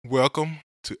Welcome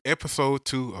to episode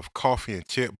 2 of Coffee and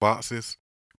Check Boxes.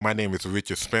 My name is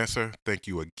Richard Spencer. Thank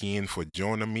you again for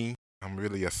joining me. I'm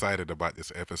really excited about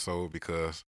this episode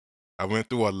because I went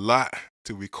through a lot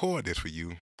to record this for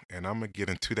you, and I'm going to get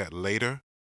into that later.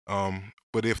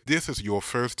 But if this is your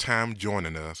first time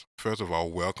joining us, first of all,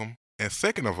 welcome. And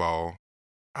second of all,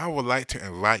 I would like to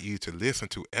invite you to listen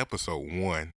to episode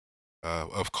 1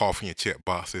 of Coffee and Check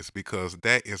Boxes because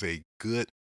that is a good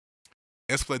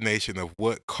explanation of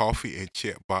what Coffee and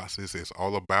Check Boxes is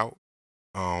all about.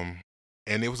 Um,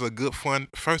 and it was a good, fun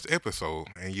first episode.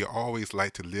 And you always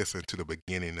like to listen to the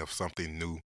beginning of something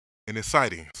new and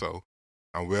exciting. So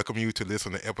I welcome you to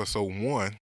listen to episode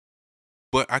 1.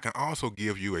 But I can also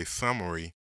give you a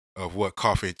summary of what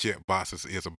Coffee and Check Boxes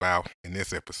is about in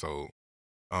this episode.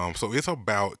 So it's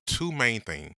about two main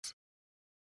things.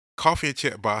 Coffee and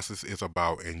Check Boxes is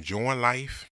about enjoying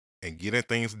life and getting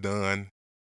things done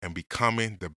and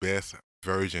becoming the best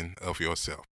version of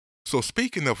yourself. So,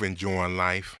 speaking of enjoying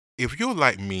life, if you're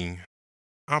like me,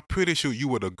 I'm pretty sure you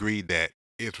would agree that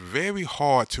it's very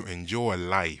hard to enjoy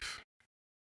life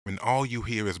when all you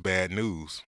hear is bad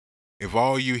news. If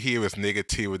all you hear is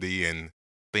negativity and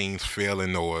things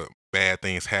failing or bad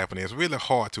things happening, it's really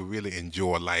hard to really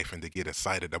enjoy life and to get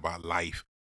excited about life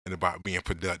and about being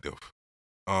productive.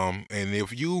 And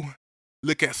if you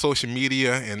look at social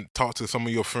media and talk to some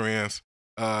of your friends,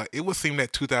 it would seem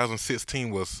that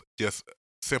 2016 was just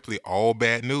simply all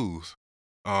bad news.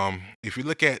 If you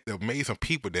look at the amazing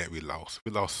people that we lost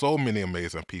so many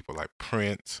amazing people like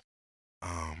Prince,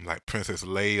 like Princess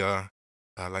Leia,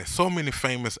 like so many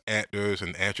famous actors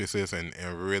and actresses and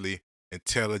really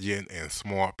intelligent and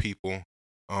smart people.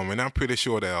 And I'm pretty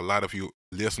sure that a lot of you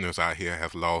listeners out here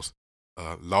have lost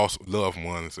loved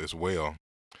ones as well.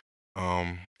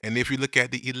 And if you look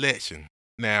at the election,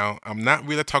 now I'm not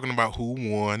really talking about who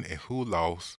won and who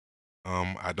lost.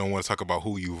 I don't want to talk about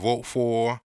who you vote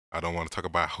for. I don't want to talk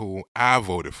about who I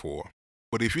voted for.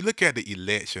 But if you look at the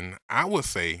election, I would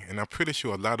say, and I'm pretty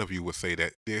sure a lot of you would say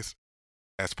that this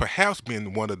has perhaps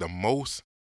been one of the most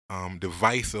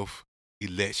divisive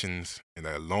elections in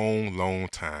a long, long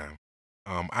time.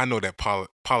 I know that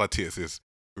politics is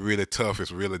really tough.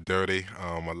 It's really dirty.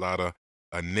 A lot of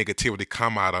negativity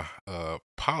come out of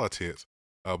politics.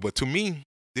 But to me,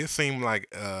 this seemed like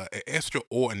an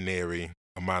extraordinary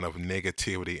amount of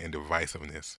negativity and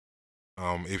divisiveness.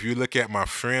 If you look at my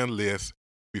friend list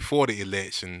before the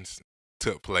elections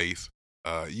took place,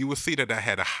 you will see that I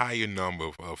had a higher number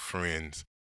of friends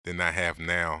than I have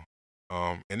now.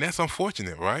 And that's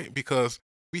unfortunate, right? Because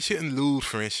we shouldn't lose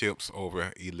friendships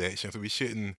over elections. We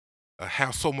shouldn't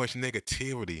have so much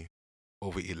negativity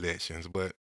over elections.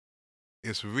 But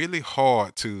it's really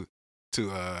hard to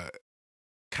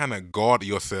kind of guard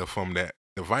yourself from that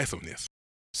divisiveness.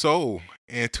 So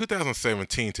in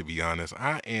 2017, to be honest,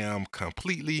 I am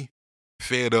completely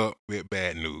fed up with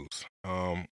bad news.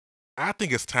 I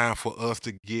think it's time for us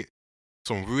to get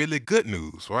some really good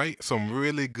news, right? Some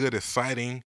really good,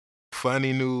 exciting,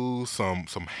 funny news, some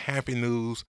happy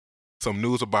news, some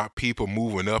news about people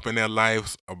moving up in their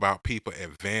lives, about people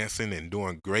advancing and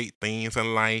doing great things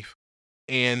in life.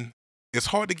 And it's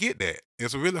hard to get that.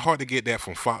 It's really hard to get that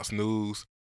from Fox News.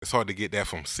 It's hard to get that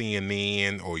from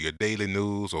CNN or your daily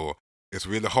news, or it's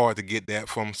really hard to get that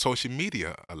from social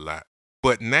media a lot.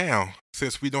 But now,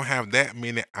 since we don't have that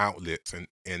many outlets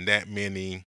and that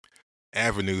many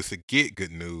avenues to get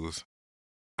good news,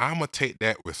 I'm going to take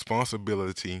that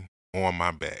responsibility on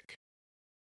my back.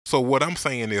 So, what I'm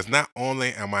saying is, not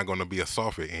only am I going to be a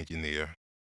software engineer,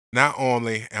 not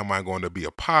only am I going to be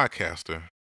a podcaster,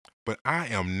 but I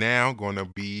am now going to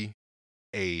be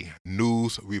a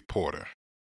news reporter.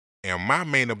 And my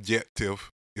main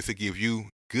objective is to give you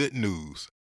good news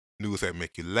that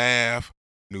make you laugh,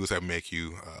 news that make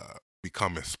you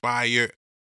become inspired,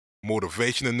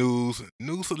 motivational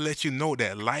news to let you know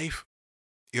that life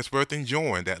is worth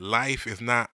enjoying, that life is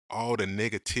not all the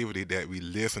negativity that we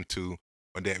listen to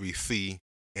or that we see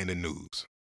in the news.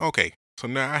 Okay, so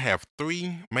now I have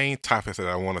three main topics that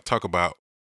I want to talk about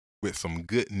with some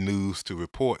good news to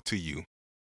report to you.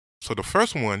 So the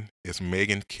first one is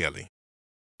Megyn Kelly.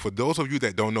 For those of you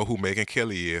that don't know who Megyn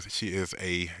Kelly is, she is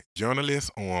a journalist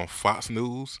on Fox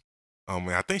News. And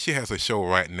I think she has a show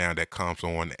right now that comes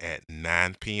on at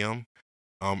 9 p.m.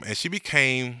 And she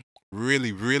became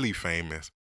really, really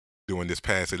famous during this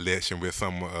past election with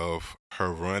some of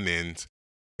her run-ins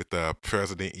with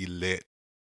President-elect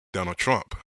Donald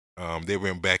Trump. They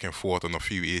went back and forth on a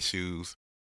few issues,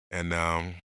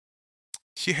 and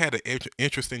she had an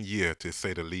interesting year to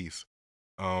say the least.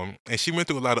 And she went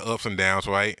through a lot of ups and downs,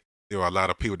 right? There were a lot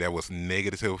of people that was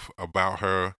negative about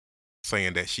her.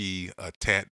 saying that she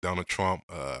attacked Donald Trump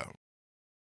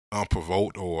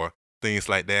unprovoked or things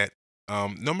like that.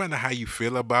 No matter how you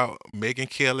feel about Megyn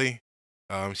Kelly,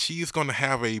 she's going to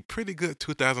have a pretty good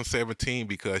 2017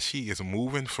 because she is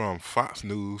moving from Fox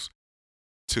News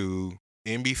to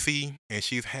NBC, and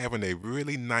she's having a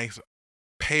really nice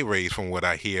pay raise from what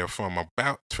I hear, from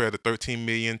about 12 to 13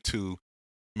 million to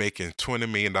making $20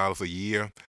 million a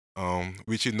year,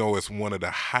 which is one of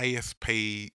the highest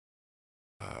paid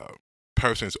uh,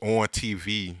 persons on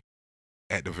TV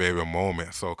at the very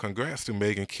moment. So congrats to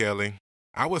Megyn Kelly.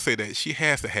 I would say that she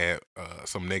has to have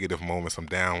some negative moments, some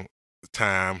down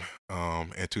time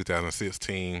in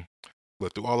 2016,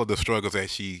 but through all of the struggles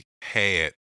that she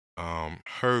had,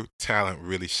 her talent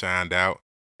really shined out,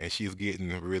 and she's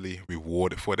getting really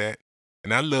rewarded for that.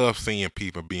 And I love seeing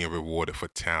people being rewarded for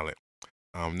talent,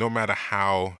 no matter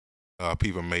how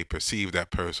people may perceive that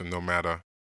person, no matter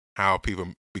how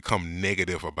people become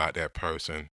negative about that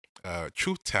person.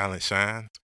 True talent shines,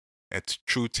 and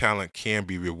true talent can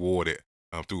be rewarded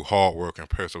through hard work and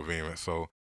perseverance. So,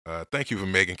 thank you for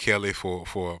Megyn Kelly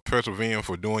for persevering,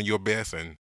 for doing your best,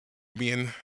 and being,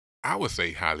 I would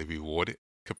say, highly rewarded.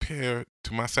 Compared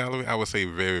to my salary, I would say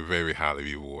very, very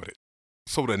highly rewarded.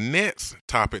 So, the next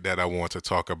topic that I want to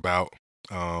talk about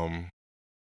um,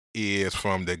 is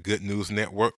from the Good News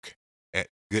Network at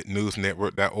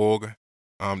goodnewsnetwork.org.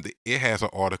 It has an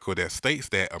article that states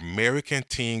that American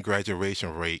teen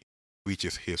graduation rate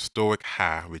reaches historic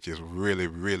high, which is really,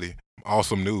 really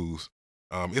awesome news.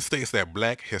 It states that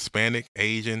Black, Hispanic,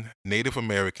 Asian, Native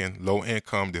American, low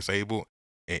income, disabled,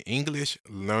 and English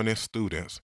learning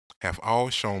students have all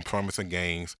shown promising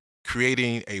gains,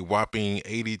 creating a whopping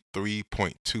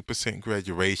 83.2%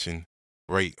 graduation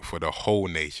rate for the whole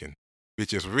nation,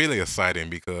 which is really exciting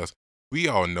because we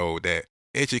all know that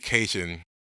education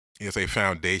is a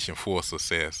foundation for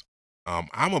success.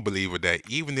 I'm a believer that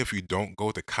even if you don't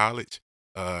go to college,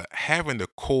 having the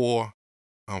core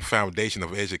foundation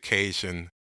of education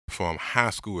from high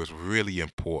school is really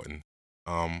important.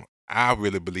 I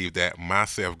really believe that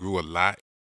myself grew a lot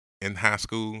in high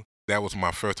school. That was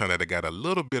my first time that I got a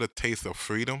little bit of taste of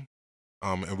freedom.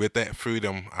 And with that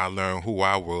freedom, I learned who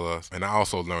I was, and I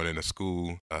also learned in the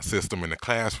school system in the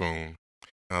classroom.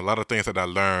 And a lot of things that I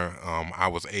learned, I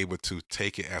was able to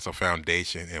take it as a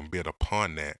foundation and build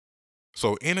upon that.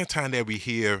 So anytime that we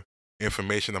hear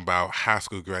information about high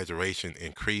school graduation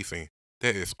increasing,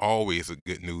 that is always a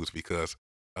good news because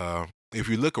if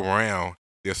you look around,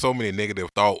 there's so many negative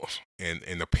thoughts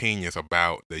and opinions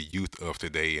about the youth of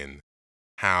today and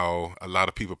how a lot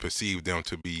of people perceive them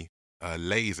to be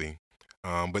lazy.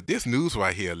 But this news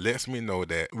right here lets me know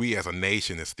that we as a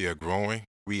nation is still growing.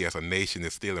 We as a nation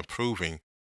is still improving.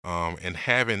 And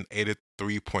having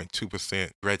 83.2%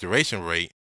 graduation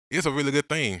rate is a really good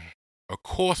thing. Of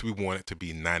course, we want it to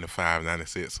be 95,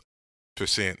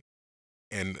 96%.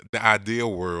 In the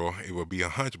ideal world, it would be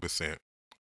 100%.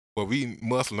 But we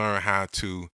must learn how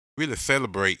to really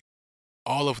celebrate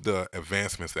all of the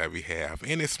advancements that we have.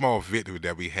 Any small victory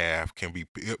that we have can be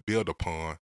built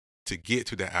upon to get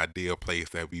to that ideal place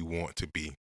that we want to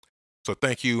be. So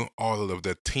thank you all of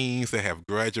the teens that have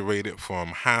graduated from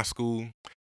high school.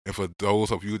 And for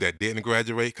those of you that didn't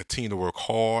graduate, continue to work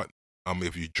hard.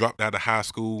 If you dropped out of high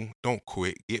school, don't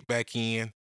quit. Get back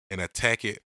in and attack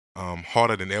it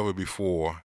harder than ever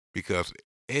before because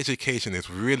education is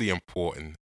really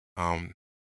important um,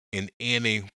 in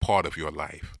any part of your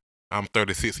life. I'm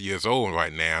 36 years old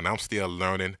right now, and I'm still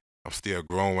learning. I'm still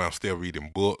growing. I'm still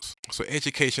reading books. So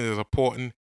education is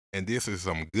important, and this is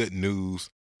some good news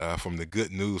from the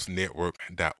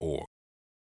goodnewsnetwork.org.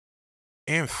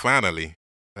 And finally,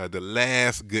 the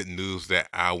last good news that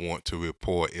I want to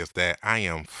report is that I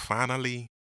am finally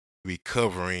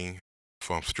recovering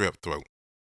from strep throat.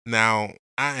 Now,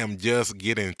 I am just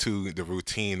getting to the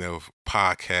routine of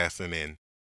podcasting and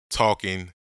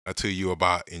talking to you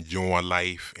about enjoying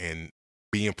life and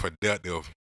being productive.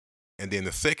 And then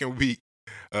the second week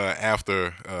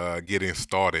after getting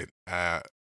started, I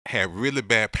had really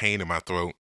bad pain in my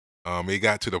throat. It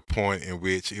got to the point in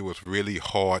which it was really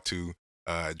hard to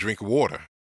drink water.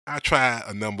 I tried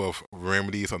a number of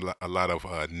remedies, a lot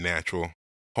of natural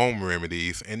home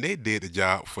remedies, and they did the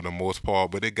job for the most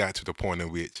part, but it got to the point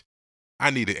in which I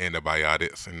needed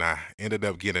antibiotics, and I ended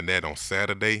up getting that on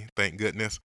Saturday, thank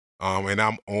goodness. And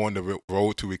I'm on the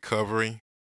road to recovery.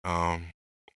 Um,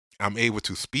 I'm able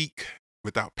to speak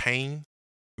without pain,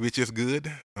 which is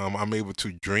good. I'm able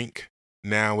to drink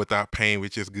now without pain,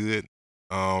 which is good.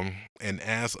 And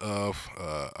as of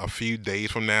a few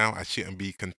days from now, I shouldn't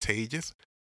be contagious.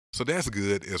 So that's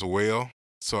good as well.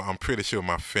 So I'm pretty sure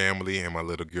my family and my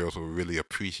little girls will really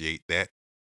appreciate that.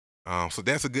 So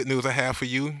that's the good news I have for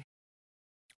you.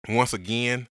 Once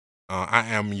again, I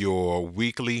am your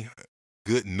weekly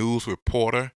good news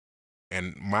reporter.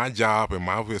 And my job and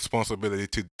my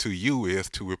responsibility to you is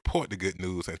to report the good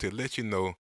news and to let you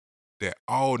know that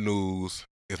all news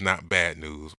is not bad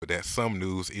news, but that some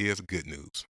news is good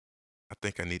news. I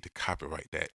think I need to copyright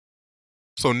that.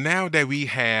 So now that we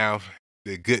have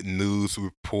the good news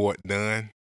report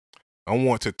done, I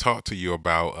want to talk to you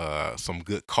about some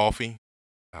good coffee.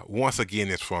 Once again,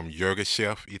 it's from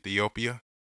Yirgacheffe, Ethiopia.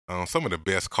 Some of the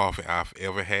best coffee I've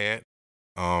ever had.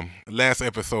 Last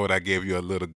episode, I gave you a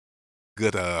little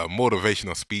good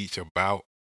motivational speech about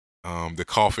the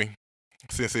coffee.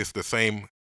 Since it's the same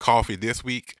coffee this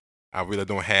week, I really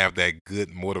don't have that good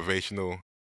motivational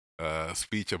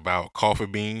speech about coffee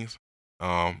beans.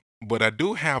 But I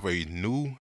do have a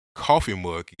new coffee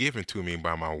mug given to me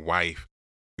by my wife,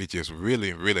 which is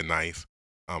really, really nice.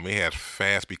 It has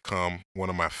fast become one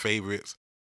of my favorites,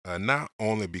 not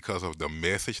only because of the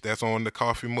message that's on the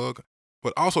coffee mug,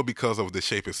 but also because of the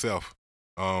shape itself.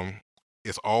 Um,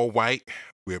 it's all white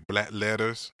with black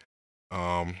letters.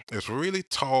 It's really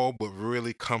tall but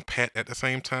really compact at the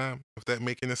same time, if that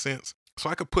makes any sense. So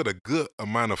I could put a good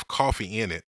amount of coffee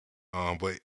in it,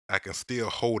 but I can still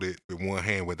hold it with one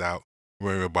hand without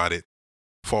worrying about it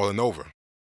falling over.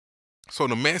 So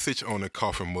the message on the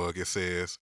coffee mug, it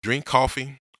says, drink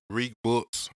coffee, read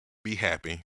books, be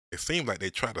happy. It seems like they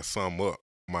try to sum up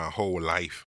my whole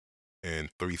life in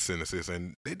 3 sentences,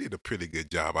 and they did a pretty good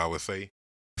job, I would say.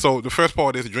 So the first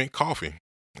part is drink coffee.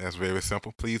 That's very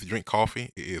simple. Please drink coffee.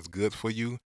 It is good for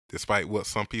you, despite what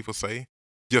some people say.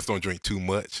 Just don't drink too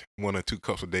much. 1 or 2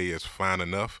 cups a day is fine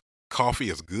enough. Coffee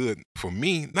is good for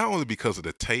me, not only because of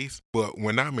the taste, but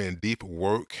when I'm in deep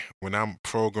work, when I'm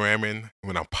programming,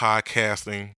 when I'm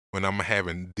podcasting, when I'm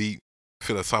having deep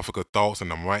philosophical thoughts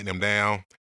and I'm writing them down,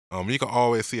 you can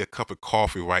always see a cup of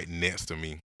coffee right next to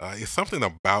me. It's something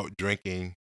about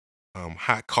drinking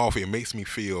hot coffee. It makes me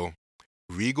feel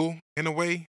regal in a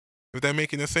way, if that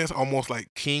makes any sense. Almost like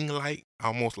king-like,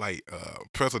 almost like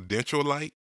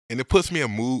presidential-like, and it puts me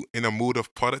in a mood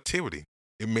of productivity.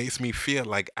 It makes me feel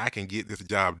like I can get this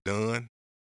job done,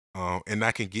 and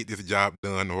I can get this job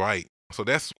done right. So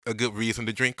that's a good reason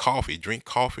to drink coffee. Drink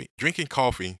coffee. Drinking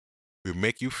coffee will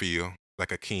make you feel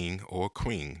like a king or a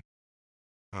queen.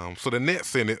 So the next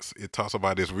sentence it talks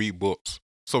about is read books.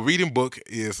 So reading books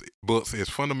is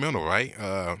fundamental, right?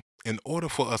 In order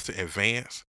for us to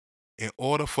advance, in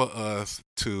order for us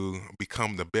to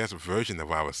become the best version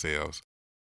of ourselves,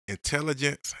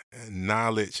 intelligence,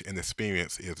 knowledge, and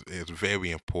experience is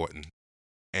very important.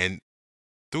 And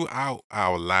throughout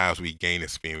our lives, we gain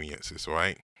experiences,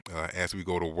 right? As we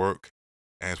go to work,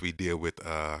 as we deal with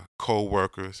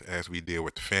co-workers, as we deal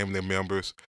with family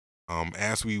members,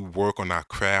 as we work on our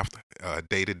craft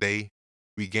day to day,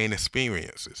 we gain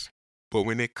experiences. But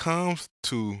when it comes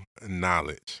to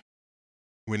knowledge,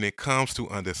 when it comes to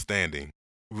understanding,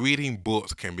 reading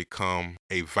books can become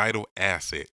a vital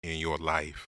asset in your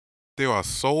life. There are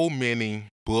so many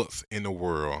books in the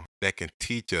world that can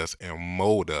teach us and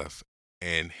mold us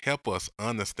and help us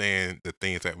understand the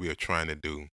things that we are trying to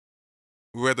do.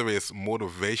 Whether it's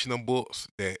motivational books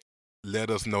that let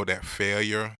us know that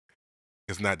failure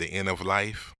is not the end of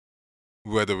life,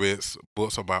 whether it's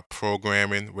books about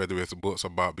programming, whether it's books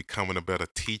about becoming a better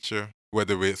teacher,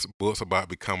 whether it's books about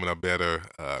becoming a better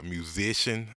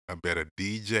musician, a better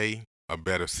DJ, a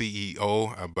better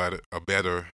CEO, a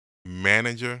better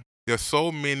manager. There's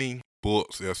so many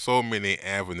books, there's so many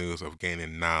avenues of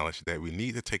gaining knowledge that we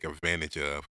need to take advantage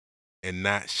of and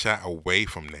not shy away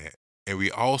from that. And we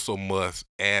also must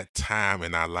add time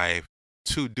in our life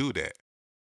to do that.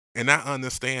 And I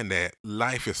understand that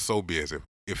life is so busy.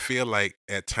 It feel like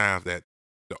at times that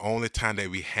the only time that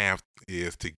we have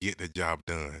is to get the job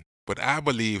done. But I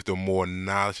believe the more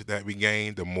knowledge that we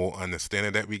gain, the more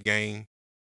understanding that we gain,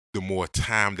 the more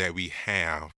time that we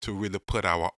have to really put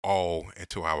our all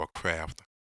into our craft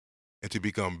and to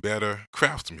become better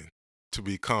craftsmen, to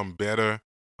become better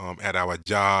at our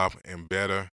job and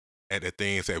better at the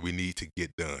things that we need to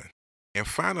get done. And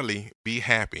finally, be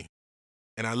happy.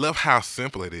 And I love how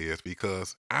simple it is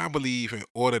because I believe in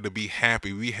order to be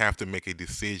happy, we have to make a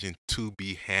decision to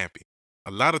be happy.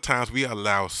 A lot of times we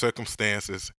allow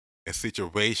circumstances and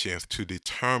situations to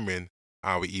determine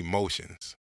our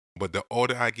emotions. But the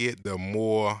older I get, the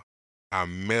more I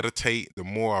meditate, the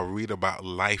more I read about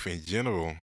life in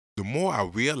general, the more I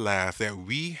realize that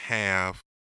we have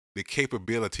the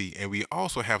capability and we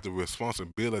also have the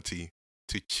responsibility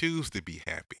to choose to be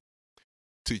happy,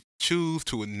 to choose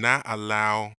to not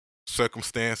allow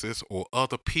circumstances or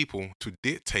other people to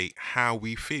dictate how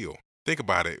we feel. Think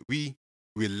about it.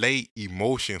 relate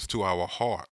emotions to our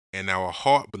heart, and our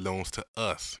heart belongs to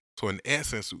us. So, in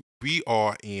essence, we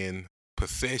are in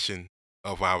possession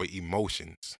of our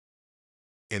emotions.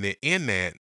 And in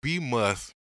that, we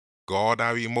must guard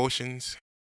our emotions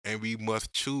and we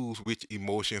must choose which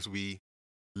emotions we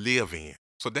live in.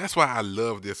 So that's why I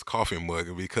love this coffee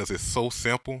mug because it's so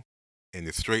simple and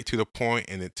it's straight to the point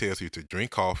and it tells you to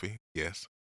drink coffee, yes,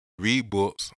 read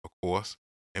books, of course,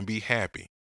 and be happy.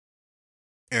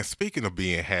 And speaking of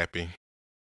being happy,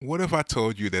 what if I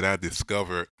told you that I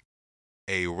discovered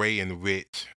a way in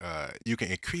which you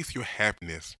can increase your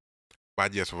happiness by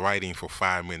just writing for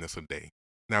 5 minutes a day?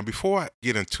 Now, before I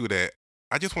get into that,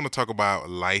 I just want to talk about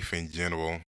life in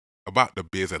general, about the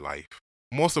busy life.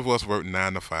 Most of us work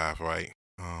 9 to 5, right?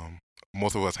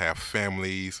 Most of us have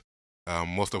families.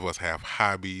 Most of us have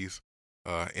hobbies.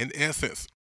 In essence,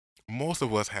 most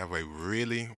of us have a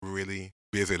really, really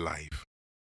busy life.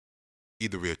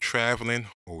 Either we're traveling,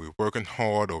 or we're working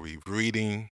hard, or we're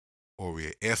reading, or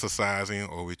we're exercising,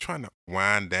 or we're trying to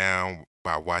wind down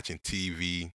by watching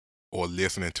TV or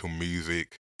listening to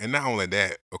music. And not only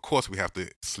that, of course, we have to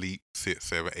sleep 6,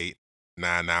 7, 8,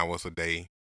 9 hours a day.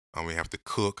 We have to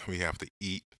cook, we have to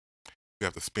eat, we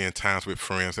have to spend times with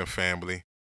friends and family.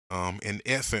 In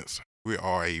essence, we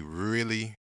are a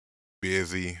really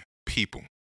busy people.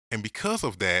 And because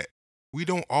of that, we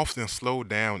don't often slow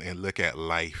down and look at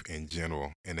life in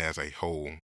general and as a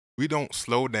whole. We don't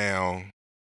slow down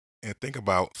and think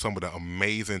about some of the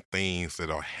amazing things that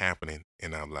are happening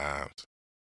in our lives.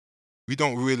 We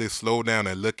don't really slow down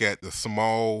and look at the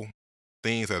small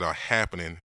things that are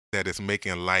happening that is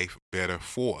making life better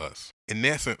for us. In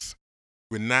essence,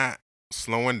 we're not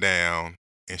slowing down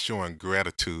and showing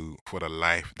gratitude for the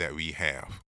life that we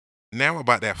have. Now,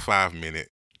 about that 5 minute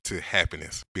to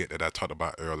happiness bit that I talked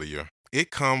about earlier,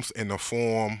 it comes in the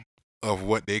form of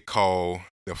what they call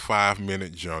the 5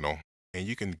 minute journal. And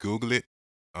you can Google it.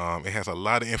 It has a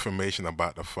lot of information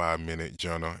about the 5 minute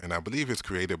journal, and I believe it's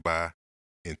created by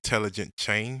Intelligent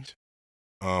Change.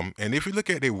 And if you look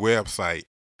at their website,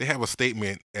 they have a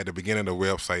statement at the beginning of the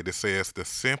website that says the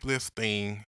simplest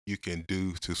thing you can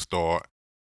do to start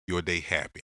your day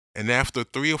happy. And after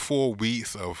 3 or 4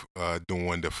 weeks of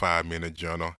doing the 5 minute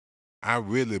journal, I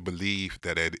really believe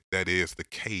that that is the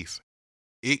case.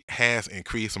 It has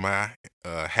increased my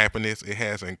happiness. It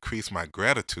has increased my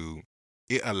gratitude.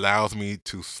 It allows me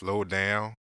to slow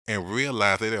down and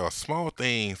realize that there are small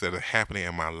things that are happening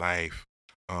in my life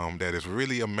that is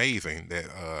really amazing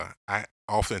that I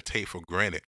often take for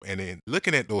granted. And then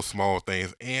looking at those small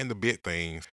things and the big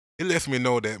things, it lets me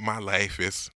know that my life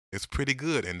is pretty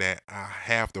good and that I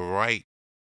have the right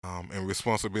and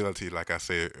responsibility, like I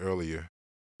said earlier,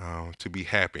 to be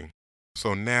happy.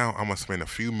 So now I'm gonna spend a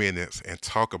few minutes and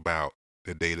talk about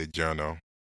the daily journal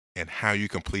and how you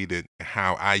complete it and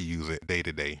how I use it day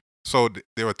to day. So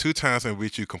there are 2 times in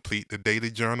which you complete the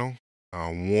daily journal.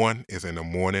 One is in the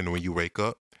morning when you wake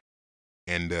up,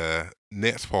 and the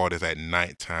next part is at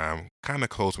nighttime, kind of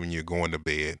close when you're going to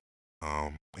bed,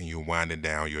 and you're winding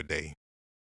down your day.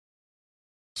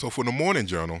 So for the morning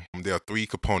journal, there are 3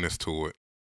 components to it.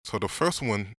 So the first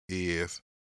one is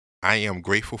I am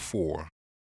grateful for,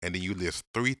 and then you list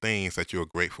 3 things that you're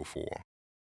grateful for.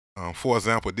 For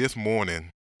example, this morning,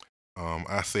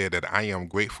 I said that I am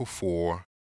grateful for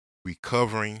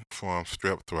recovering from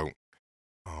strep throat,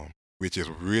 which is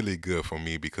really good for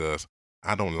me because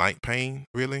I don't like pain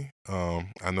really.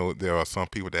 I know there are some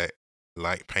people that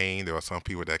like pain, there are some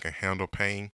people that can handle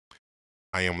pain.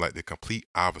 I am like the complete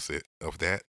opposite of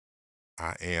that.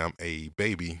 I am a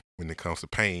baby when it comes to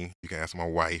pain. You can ask my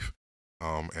wife,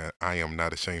 and I am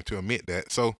not ashamed to admit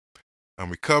that. So I'm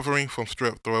recovering from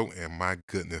strep throat, and my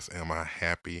goodness, am I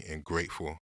happy and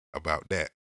grateful about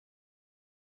that.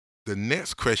 The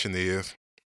next question is,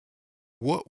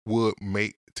 what would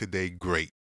make today great?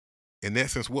 In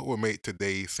essence, what would make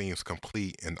today seems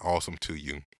complete and awesome to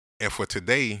you? And for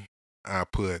today, I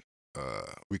put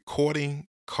recording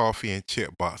Coffee and Check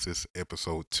Boxes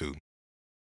episode 2.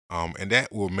 And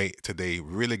that will make today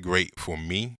really great for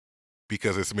me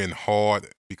because it's been hard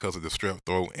because of the strep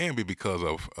throat and because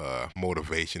of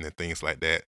motivation and things like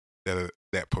that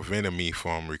that prevented me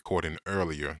from recording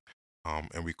earlier.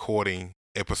 And recording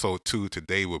episode 2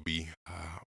 today will be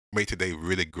make today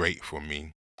really great for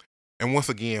me. And once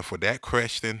again, for that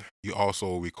question, you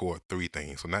also record 3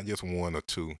 things. So not just 1 or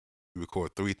 2. You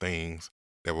record 3 things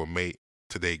that will make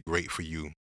today great for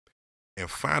you. And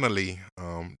finally,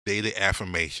 daily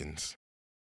affirmations.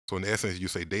 So in essence, you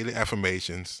say daily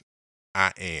affirmations,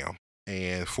 I am.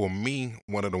 And for me,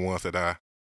 one of the ones that I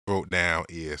wrote down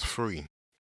is free.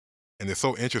 And it's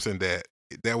so interesting that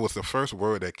that was the first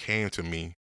word that came to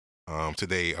me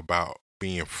today about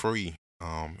being free.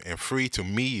 And free to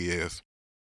me is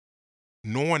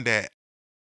knowing that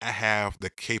I have the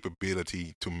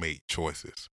capability to make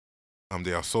choices.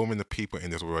 There are so many people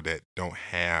in this world that don't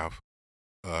have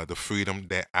the freedom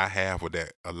that I have or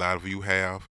that a lot of you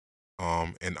have.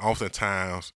 And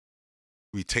oftentimes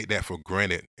we take that for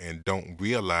granted and don't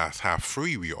realize how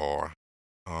free we are.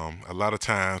 A lot of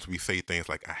times we say things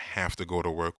like, I have to go to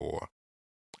work, or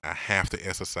I have to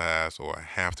exercise, or I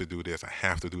have to do this, I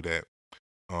have to do that.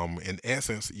 In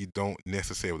essence, you don't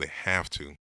necessarily have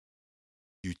to.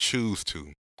 You choose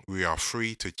to. We are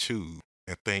free to choose.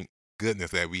 And thank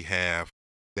goodness that we have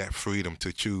that freedom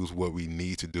to choose what we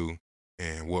need to do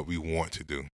and what we want to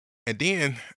do. And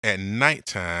then at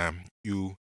nighttime,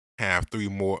 you have three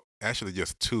more, actually,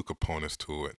 just two components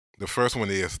to it. The first one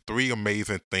is three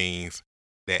amazing things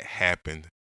that happened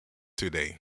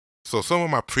today. So, some of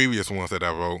my previous ones that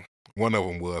I wrote, one of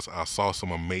them was I saw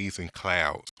some amazing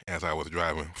clouds as I was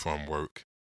driving from work.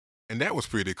 And that was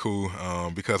pretty cool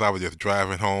because I was just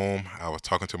driving home. I was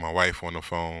talking to my wife on the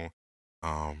phone.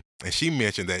 And she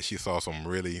mentioned that she saw some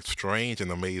really strange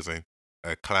and amazing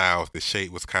clouds. The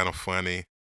shape was kind of funny.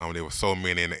 There were so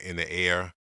many in the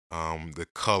air. The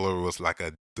color was like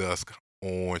a dusk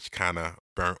orange, kind of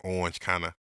burnt orange kind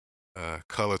of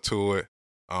color to it.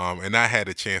 And I had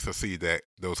a chance to see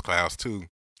those clouds too.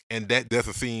 And that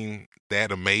doesn't seem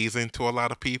that amazing to a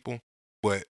lot of people,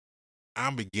 but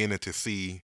I'm beginning to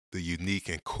see the unique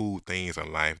and cool things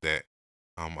in life that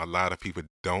a lot of people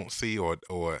don't see or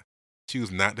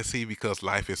choose not to see because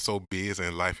life is so busy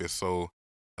and life is so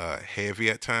heavy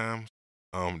at times.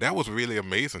 That was really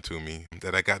amazing to me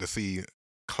that I got to see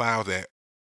clouds that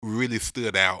really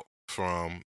stood out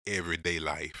from everyday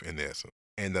life in essence.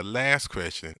 And the last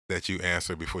question that you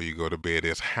answer before you go to bed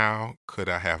is, how could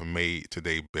I have made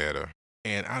today better?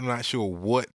 And I'm not sure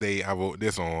what day I wrote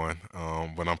this on,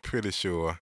 but I'm pretty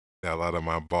sure that a lot of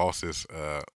my bosses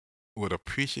would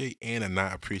appreciate and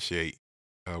not appreciate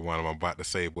what I'm about to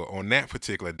say. But on that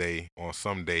particular day, on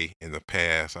some day in the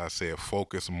past, I said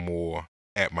focus more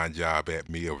at my job at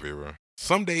Millville.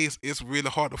 Some days it's really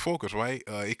hard to focus, right?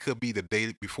 It could be the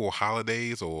day before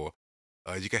holidays, or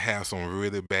you could have some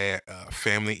really bad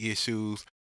family issues.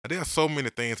 There are so many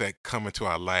things that come into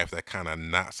our life that kind of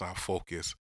knocks our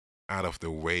focus out of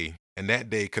the way. And that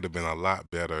day could have been a lot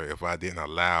better if I didn't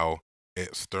allow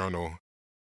external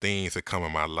things to come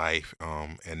in my life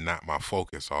and knock my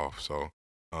focus off. So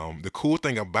the cool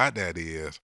thing about that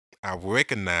is I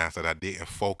recognize that I didn't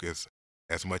focus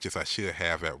as much as I should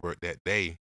have at work that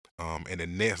day. And the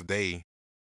next day,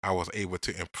 I was able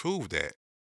to improve that.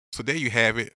 So there you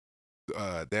have it.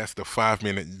 That's the 5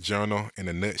 minute journal in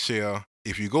a nutshell.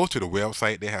 If you go to the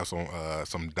website, they have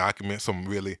some documents, some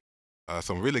really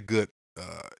good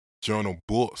uh, journal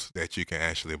books that you can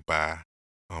actually buy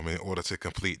in order to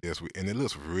complete this, and it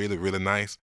looks really really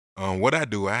nice. What I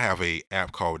do, I have a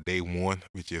app called Day One,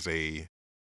 which is a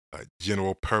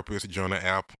general purpose journal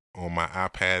app on my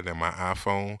iPad and my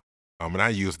iPhone. And I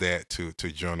use that to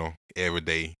journal every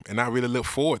day, and I really look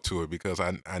forward to it because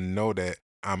I know that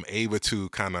I'm able to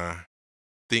kind of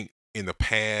think in the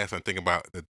past and think about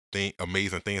the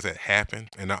amazing things that happened,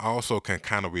 and I also can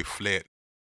kind of reflect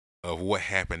of what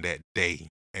happened that day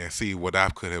and see what I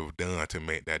could have done to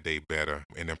make that day better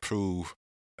and improve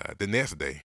the next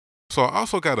day. So I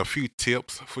also got a few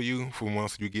tips for you for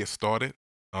once you get started.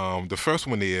 The first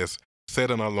one is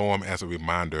set an alarm as a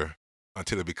reminder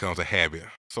until it becomes a habit.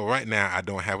 So right now I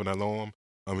don't have an alarm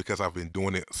because I've been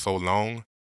doing it so long.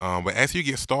 But as you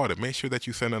get started, make sure that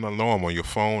you set an alarm on your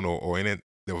phone or any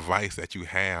device that you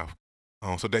have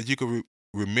so that you can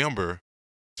remember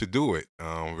to do it.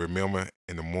 Remember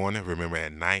in the morning, remember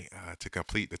at night to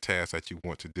complete the task that you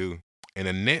want to do. And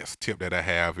the next tip that I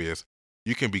have is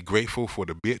you can be grateful for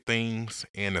the big things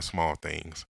and the small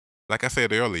things. Like I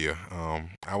said earlier,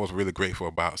 I was really grateful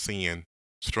about seeing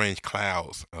strange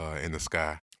clouds in the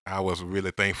sky. I was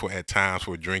really thankful at times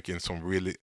for drinking some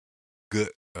really good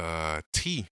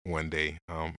tea one day.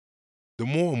 The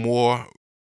more and more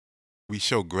we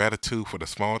show gratitude for the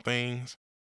small things,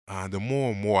 the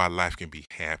more and more our life can be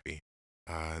happy.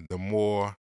 The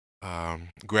more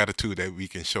gratitude that we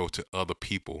can show to other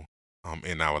people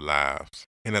in our lives.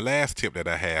 And the last tip that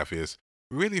I have is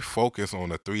really focus on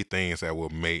the three things that will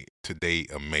make today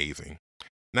amazing.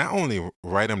 Not only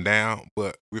write them down,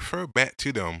 but refer back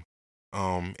to them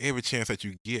every chance that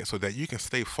you get so that you can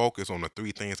stay focused on the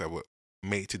three things that will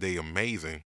make today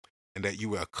amazing and that you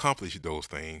will accomplish those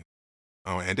things.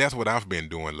 And that's what I've been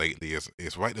doing lately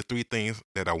is write the three things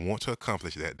that I want to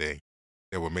accomplish that day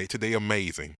that will make today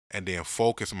amazing, and then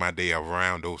focus my day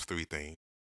around those three things.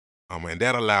 And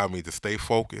that allowed me to stay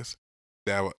focused.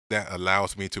 That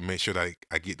allows me to make sure that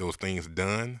I get those things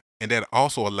done. And that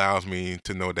also allows me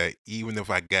to know that even if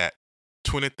I got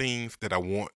 20 things that I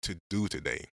want to do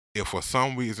today, if for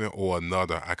some reason or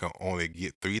another I can only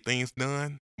get 3 things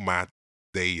done, my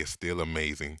day is still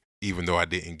amazing, even though I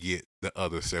didn't get the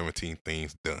other 17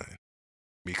 things done.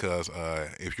 Because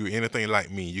if you're anything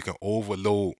like me, you can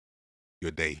overload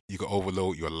your day, you can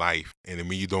overload your life, and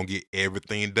when you don't get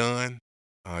everything done,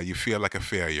 you feel like a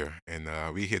failure. And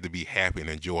we're here to be happy and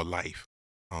enjoy life,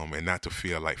 and not to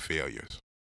feel like failures.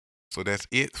 So that's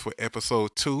it for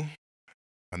episode 2.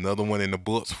 Another one in the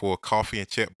books for Coffee and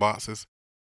Check Boxes.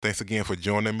 Thanks again for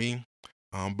joining me.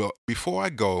 But before I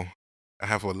go, I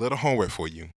have a little homework for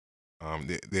you.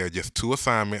 There are just 2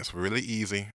 assignments, really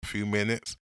easy, a few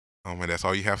minutes, and that's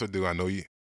all you have to do. I know you,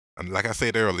 and like I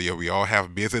said earlier, we all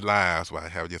have busy lives, but I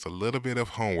have just a little bit of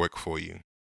homework for you.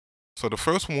 So the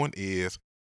first one is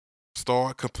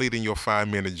start completing your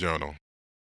 5-minute journal.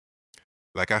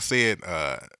 Like I said,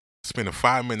 spending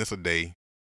 5 minutes a day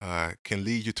can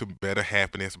lead you to better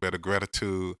happiness, better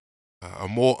gratitude, a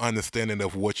more understanding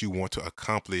of what you want to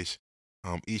accomplish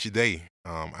each day.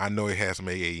 I know it has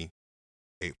made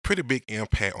a pretty big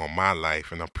impact on my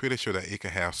life, and I'm pretty sure that it can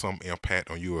have some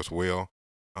impact on you as well.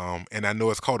 And I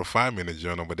know it's called a 5-minute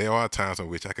journal, but there are times in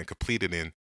which I can complete it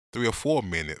in 3 or 4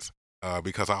 minutes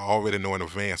because I already know in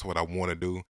advance what I want to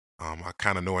do. I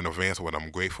kind of know in advance what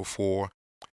I'm grateful for.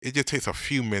 It just takes a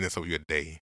few minutes of your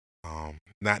day,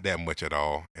 not that much at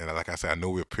all. And like I said, I know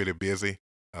we're pretty busy,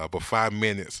 but 5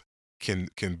 minutes can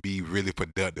be really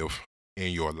productive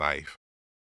in your life.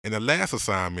 And the last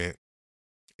assignment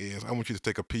is I want you to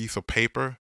take a piece of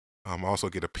paper, also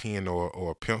get a pen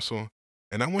or a pencil,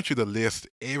 and I want you to list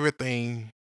everything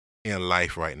in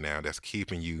life right now that's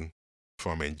keeping you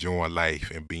from enjoying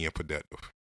life and being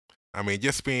productive. I mean,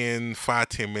 just spend 5,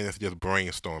 10 minutes just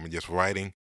brainstorming, just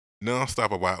writing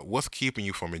nonstop about what's keeping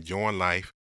you from enjoying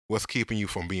life, what's keeping you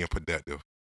from being productive.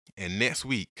 And next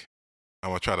week, I'm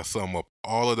gonna try to sum up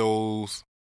all of those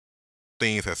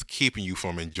things that's keeping you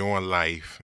from enjoying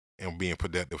life and being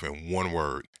productive in one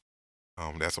word.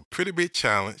 That's a pretty big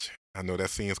challenge. I know that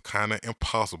seems kind of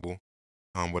impossible,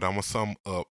 but I'm gonna sum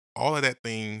up all of that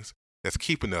things that's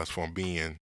keeping us from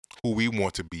being who we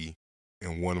want to be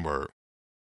in one word.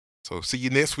 So see you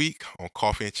next week on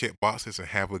Coffee and Check Boxes, and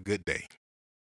have a good day.